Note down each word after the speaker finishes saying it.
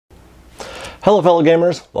Hello fellow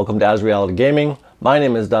gamers, welcome to Azreality Gaming. My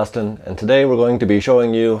name is Dustin and today we're going to be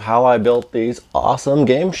showing you how I built these awesome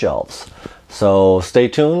game shelves. So stay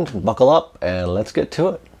tuned, buckle up, and let's get to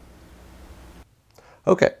it.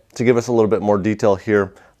 Okay, to give us a little bit more detail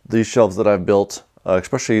here, these shelves that I've built,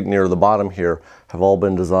 especially near the bottom here, have all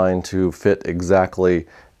been designed to fit exactly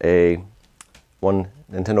one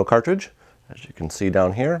Nintendo cartridge. As you can see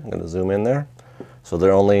down here, I'm going to zoom in there. So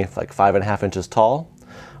they're only like 5.5 inches tall.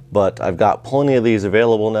 But I've got plenty of these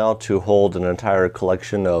available now to hold an entire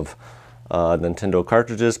collection of Nintendo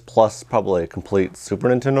cartridges, plus probably a complete Super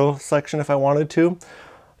Nintendo section if I wanted to.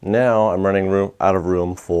 Now I'm running out of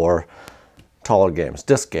room for taller games,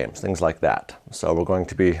 disc games, things like that. So we're going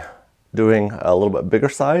to be doing a little bit bigger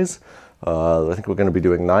size. I think we're going to be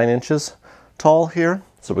doing 9 inches tall here.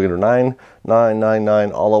 So we're going to do 9, 9, 9,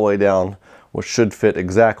 9 all the way down, which should fit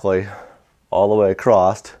exactly all the way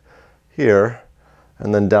across here.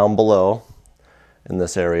 And then down below in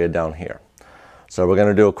this area down here. So we're going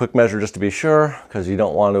to do a quick measure just to be sure, because you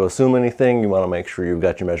don't want to assume anything. You want to make sure you've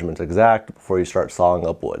got your measurements exact before you start sawing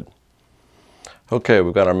up wood. Okay,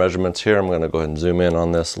 we've got our measurements here. I'm going to go ahead and zoom in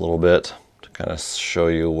on this a little bit to kind of show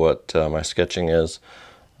you what my sketching is.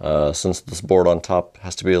 Since this board on top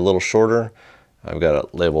has to be a little shorter, I've got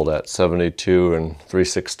it labeled at 72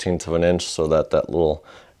 3/16 of an inch so that that little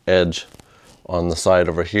edge on the side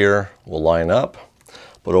over here will line up.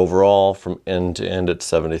 But overall, from end to end, it's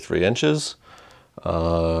 73 inches,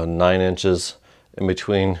 9 inches in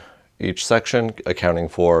between each section, accounting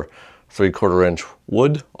for 3/4 inch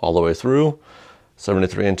wood all the way through,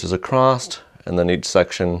 73 inches across, and then each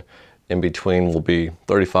section in between will be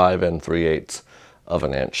 35 3/8 of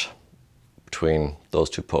an inch between those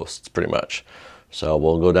two posts, pretty much. So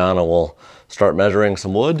we'll go down and we'll start measuring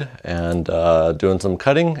some wood and doing some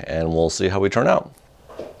cutting, and we'll see how we turn out.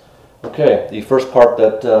 Okay, the first part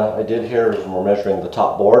that I did here is we're measuring the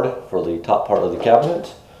top board for the top part of the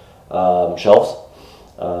cabinet shelves.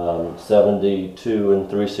 72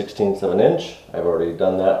 3/16 of an inch. I've already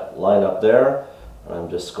done that line up there. I'm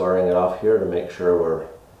just scoring it off here to make sure we're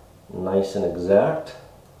nice and exact.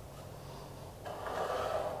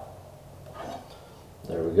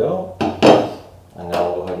 There we go. And now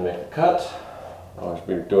we'll go ahead and make a cut. I'll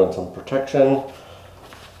be doing some protection.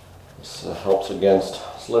 This helps against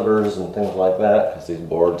slivers and things like that, because these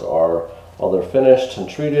boards are, while they're finished and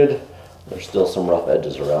treated, there's still some rough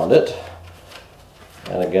edges around it.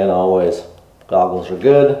 And again, always, goggles are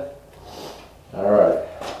good. Alright,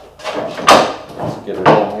 let's get it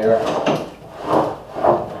in here,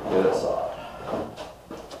 get it sawed.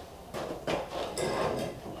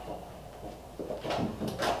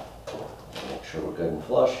 Make sure we're good and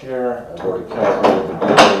flush here. I've already calibrated the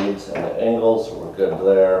blades and the angles, so we're good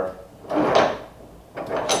there.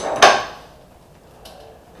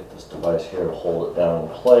 Device here to hold it down in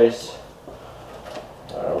place.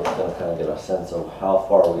 We're just going to kind of get a sense of how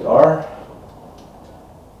far we are,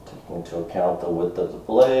 taking into account the width of the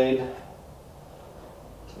blade.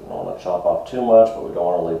 So we don't want to chop off too much, but we don't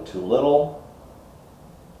want to leave too little.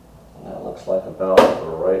 And that looks like about the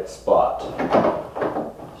right spot.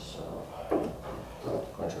 So I'm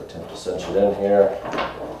going to attempt to cinch it in here.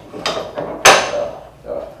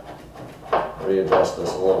 Readjust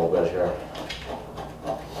this a little bit here.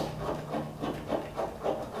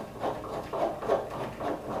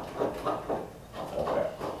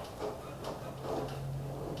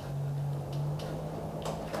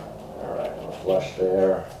 Flush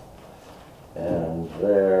there, and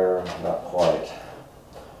there, not quite.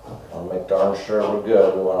 I want to make darn sure we're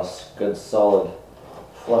good. We want a good solid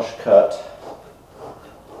flush cut.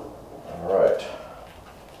 Alright.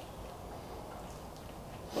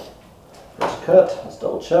 First cut, let's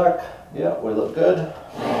double check. Yeah, we look good.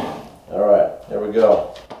 Alright, there we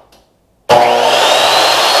go.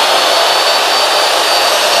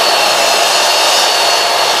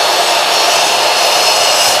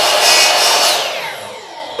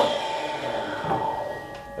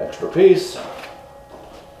 Extra piece.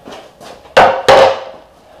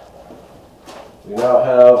 We now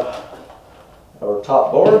have our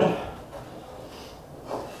top board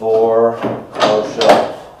for our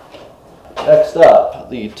shelf. Next up,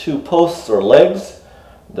 the two posts or legs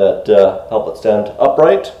that help it stand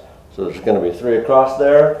upright. So there's going to be 3 across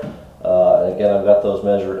there. And again, I've got those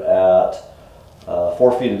measured at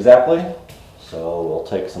 4 feet exactly. So we'll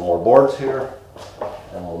take some more boards here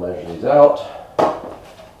and we'll measure these out.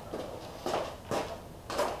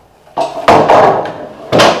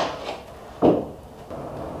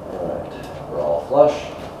 Flush,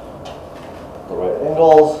 the right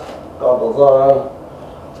angles, goggles on,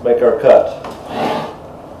 let's make our cut.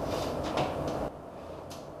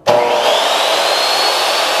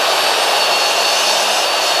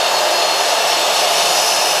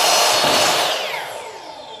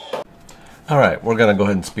 Alright, we're going to go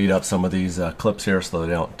ahead and speed up some of these clips here so they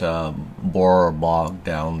don't bore or bog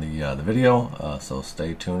down the video, so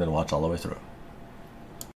stay tuned and watch all the way through.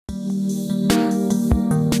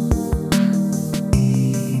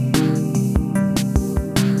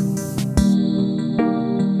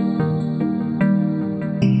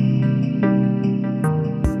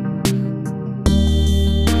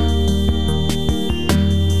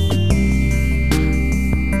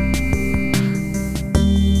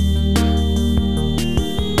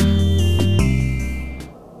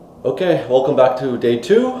 Okay, welcome back to day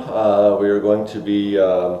 2. We are going to be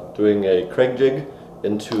doing a Craig jig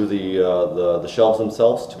into the shelves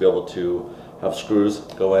themselves to be able to have screws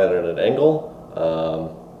go in at an angle.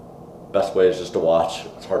 Best way is just to watch.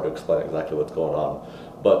 It's hard to explain exactly what's going on,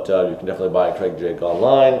 but you can definitely buy a Craig jig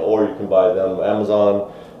online, or you can buy them on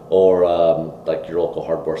Amazon or like your local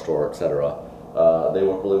hardware store, etc. They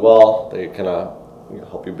work really well. They kind of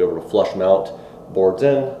help you be able to flush mount boards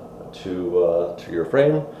in to your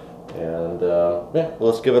frame. And yeah,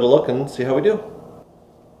 well, let's give it a look and see how we do.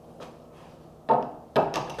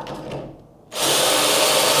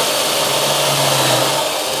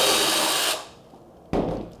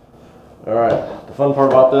 Alright, the fun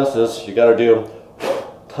part about this is you got to do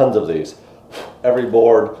tons of these. Every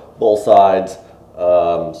board, both sides.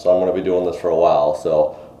 So I'm going to be doing this for a while.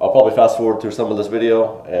 So I'll probably fast forward through some of this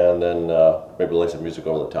video and then maybe lay some music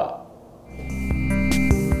over the top.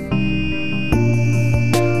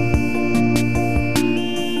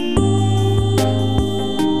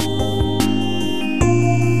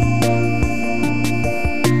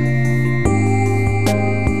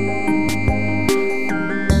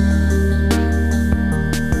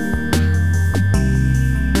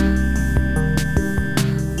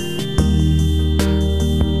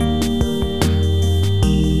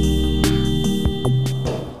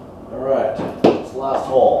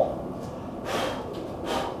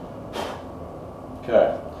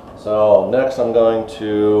 Okay, so next I'm going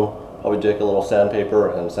to probably take a little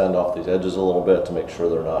sandpaper and sand off these edges a little bit to make sure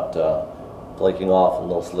they're not flaking off and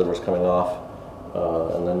little slivers coming off.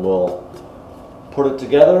 And then we'll put it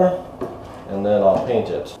together and then I'll paint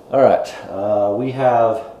it. Alright, we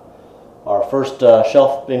have our first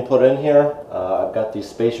shelf being put in here. I've got these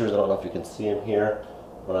spacers. I don't know if you can see them here.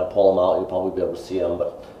 When I pull them out, you'll probably be able to see them,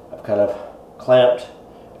 but I've kind of clamped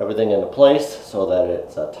everything into place so that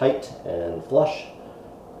it's tight and flush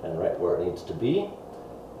and right where it needs to be.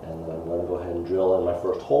 And then I'm going to go ahead and drill in my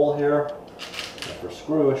first hole here, my first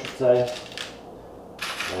screw I should say,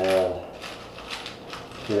 and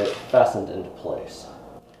get it fastened into place.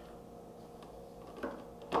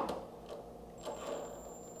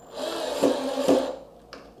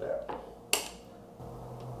 There.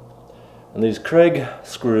 And these Craig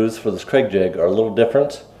screws for this Craig jig are a little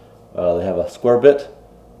different. They have a square bit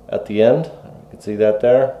at the end. You can see that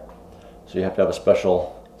there. So you have to have a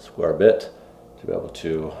special square bit to be able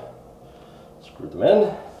to screw them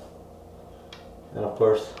in. And of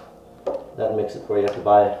course, that makes it where you have to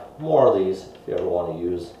buy more of these if you ever want to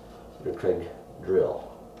use your Craig drill.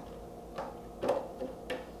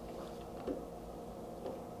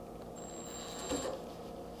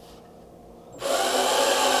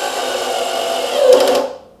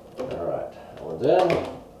 Alright, that one's in.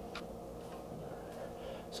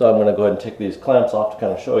 So I'm going to go ahead and take these clamps off to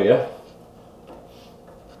kind of show you.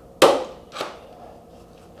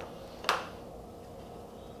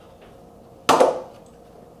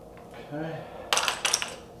 Okay.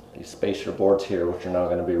 These spacer boards here, which are now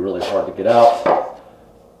going to be really hard to get out.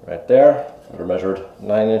 Right there. They're measured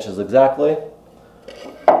 9 inches exactly.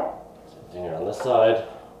 Same thing here on this side.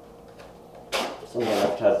 Sometimes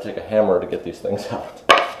I've had to take a hammer to get these things out.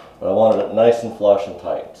 But I wanted it nice and flush and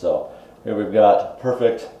tight. So here we've got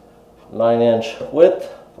perfect 9-inch width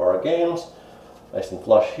for our games. Nice and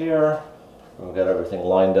flush here. And we've got everything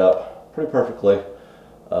lined up pretty perfectly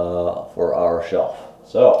for our shelf.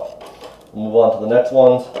 So we'll move on to the next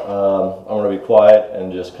ones. I'm going to be quiet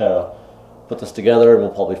and just kind of put this together, and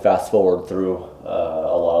we'll probably fast forward through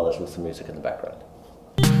a lot of this with some music in the background.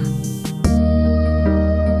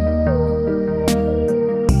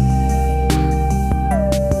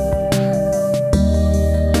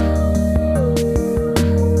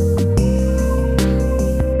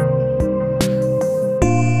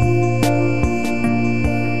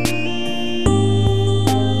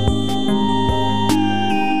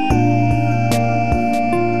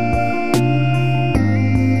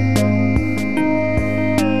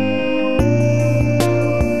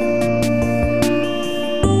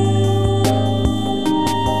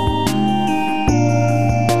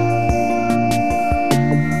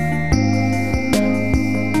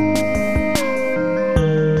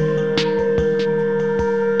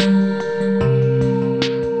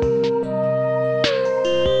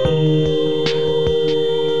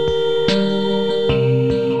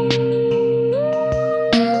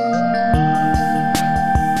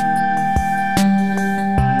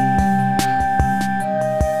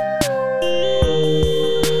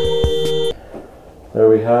 there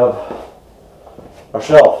we have our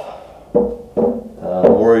shelf.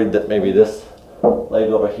 I'm worried that maybe this leg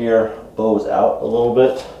over here bows out a little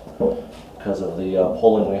bit because of the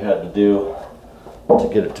pulling we had to do to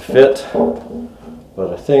get it to fit.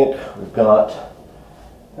 But I think we've got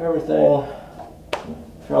everything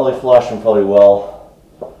fairly flush and fairly well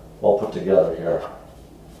put together here.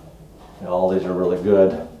 You know, all these are really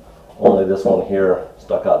good. Only this one here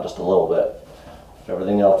stuck out just a little bit.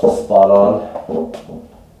 Everything else is spot on,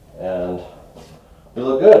 and we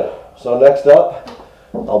look good. So next up,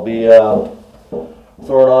 I'll be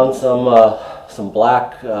throwing on some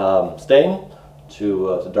black stain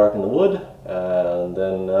to darken the wood, and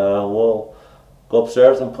then we'll go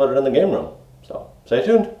upstairs and put it in the game room. So stay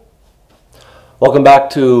tuned. Welcome back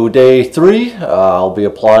to day 3. I'll be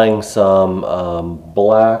applying some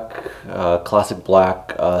classic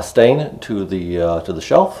black stain to the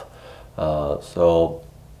shelf. So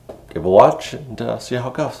give a watch and see how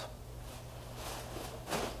it goes.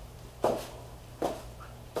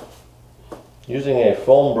 Using a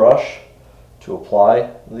foam brush to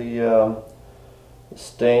apply the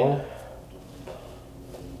stain,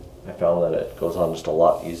 I found that it goes on just a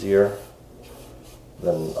lot easier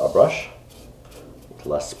than a brush, with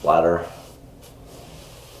less splatter.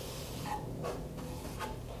 I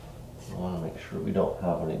want to make sure we don't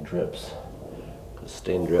have any drips, because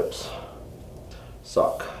stain drips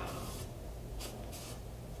suck.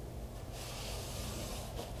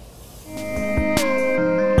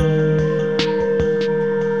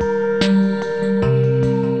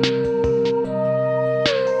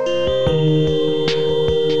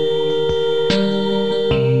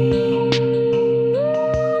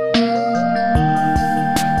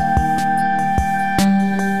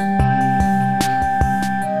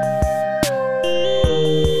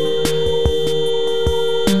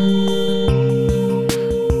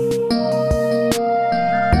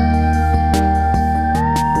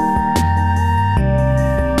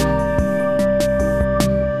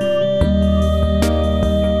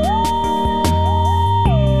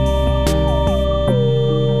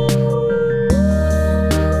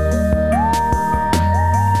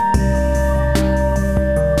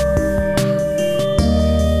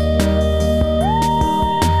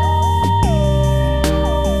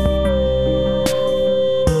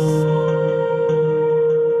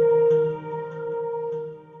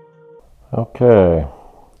 Okay,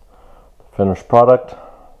 finished product,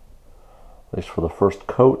 at least for the first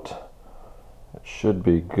coat. It should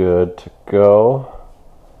be good to go.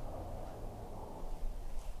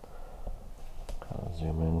 Kind of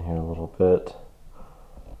zoom in here a little bit.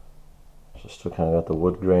 Just to kind of got the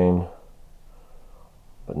wood grain,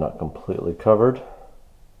 but not completely covered.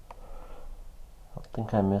 I don't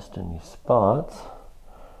think I missed any spots,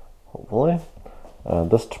 hopefully.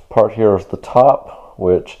 This part here is the top,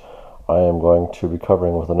 which I am going to be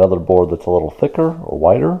covering with another board that's a little thicker or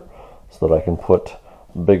wider, so that I can put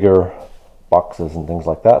bigger boxes and things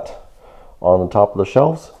like that on the top of the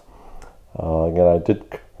shelves. Again, I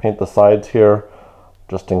did paint the sides here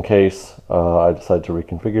just in case I decide to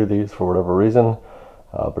reconfigure these for whatever reason,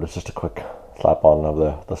 but it's just a quick slap on of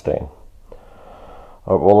the stain.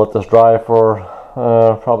 We'll let this dry for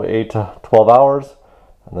probably 8 to 12 hours,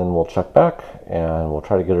 and then we'll check back and we'll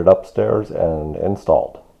try to get it upstairs and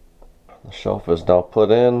installed. The shelf is now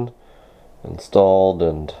put in, installed,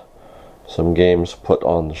 and some games put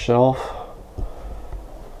on the shelf.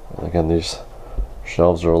 And again, these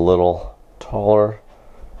shelves are a little taller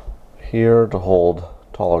here to hold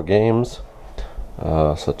taller games,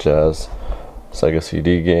 such as Sega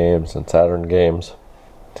CD games and Saturn games.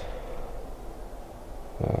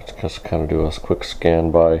 Just kind of do a quick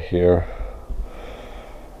scan by here.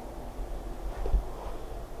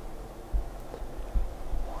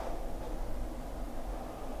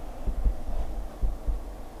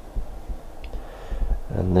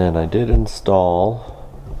 And then I did install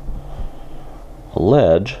a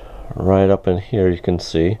ledge right up in here, you can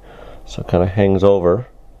see. So it kind of hangs over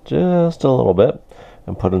just a little bit,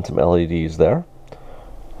 and put in some LEDs there.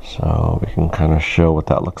 So we can kind of show what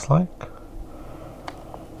that looks like.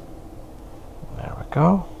 There we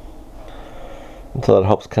go. And so that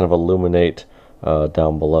helps kind of illuminate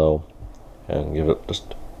down below and give it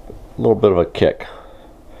just a little bit of a kick.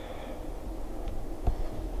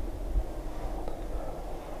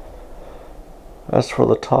 As for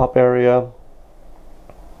the top area,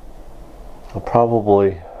 we'll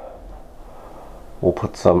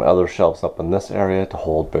put some other shelves up in this area to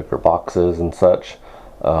hold bigger boxes and such.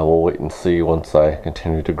 We'll wait and see once I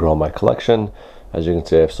continue to grow my collection. As you can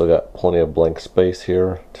see, I've still got plenty of blank space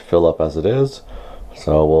here to fill up as it is.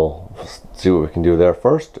 So we'll see what we can do there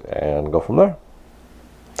first and go from there.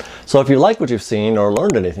 So if you like what you've seen or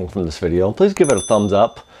learned anything from this video, please give it a thumbs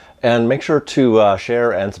up and make sure to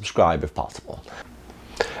share and subscribe if possible.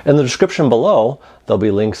 In the description below, there'll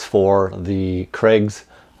be links for the Craig's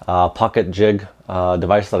pocket jig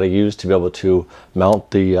device that I use to be able to mount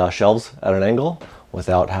the shelves at an angle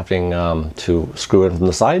without having to screw in from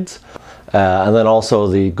the sides. And then also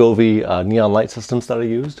the Govee neon light systems that I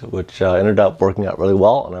used, which ended up working out really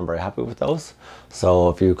well, and I'm very happy with those. So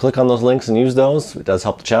if you click on those links and use those, it does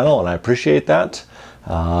help the channel, and I appreciate that.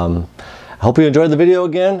 I hope you enjoyed the video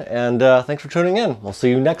again, and thanks for tuning in. We'll see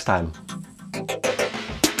you next time.